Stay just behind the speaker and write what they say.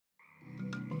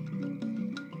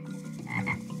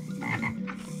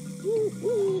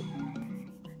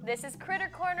This is Critter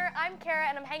Corner. I'm Kara,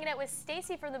 and I'm hanging out with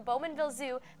Stacy from the Bowmanville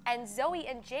Zoo and Zoe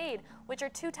and Jade, which are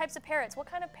two types of parrots. What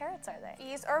kind of parrots are they?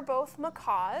 These are both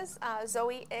macaws.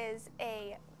 Zoe is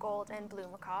a gold and blue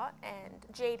macaw, and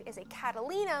Jade is a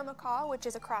Catalina macaw, which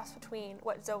is a cross between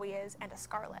what Zoe is and a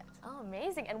scarlet. Oh,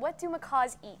 amazing. And what do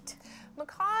macaws eat?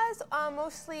 Macaws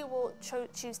mostly will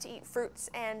choose to eat fruits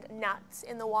and nuts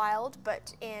in the wild,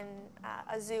 but in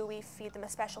a zoo we feed them a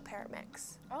special parrot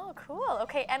mix. Oh, cool.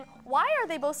 Okay, and why are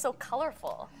they both so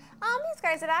colorful? These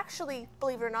guys, it actually,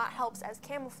 believe it or not, helps as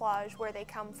camouflage where they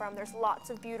come from. There's lots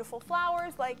of beautiful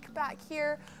flowers, like back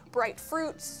here, bright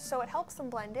fruits, so it helps them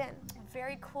blend in.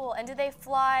 Very cool. And do they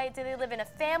fly? Do they live in a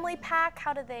family pack?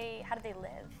 How do they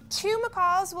live? Two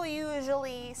macaws will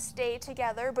usually stay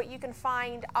together, but you can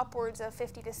find upwards of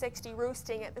 50 to 60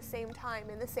 roosting at the same time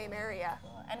in the same area.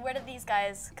 And where did these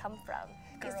guys come from?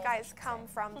 These guys come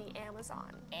from the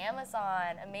Amazon.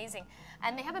 Amazon, amazing.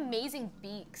 And they have amazing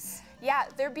beaks. Yeah,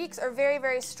 their beaks are very,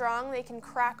 very strong. They can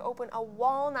crack open a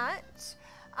walnut,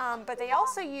 but they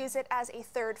also use it as a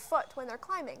third foot when they're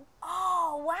climbing.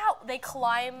 Oh, wow. They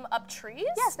climb up trees?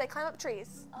 Yes, they climb up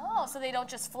trees. Oh, so they don't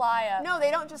just fly up. No, they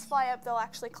don't just fly up. They'll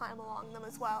actually climb along them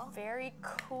as well. Very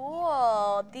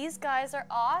cool. These guys are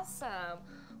awesome.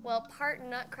 Well, part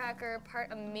nutcracker,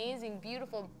 part amazing,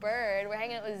 beautiful bird. We're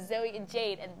hanging out with Zoe and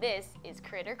Jade, and this is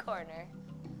Critter Corner.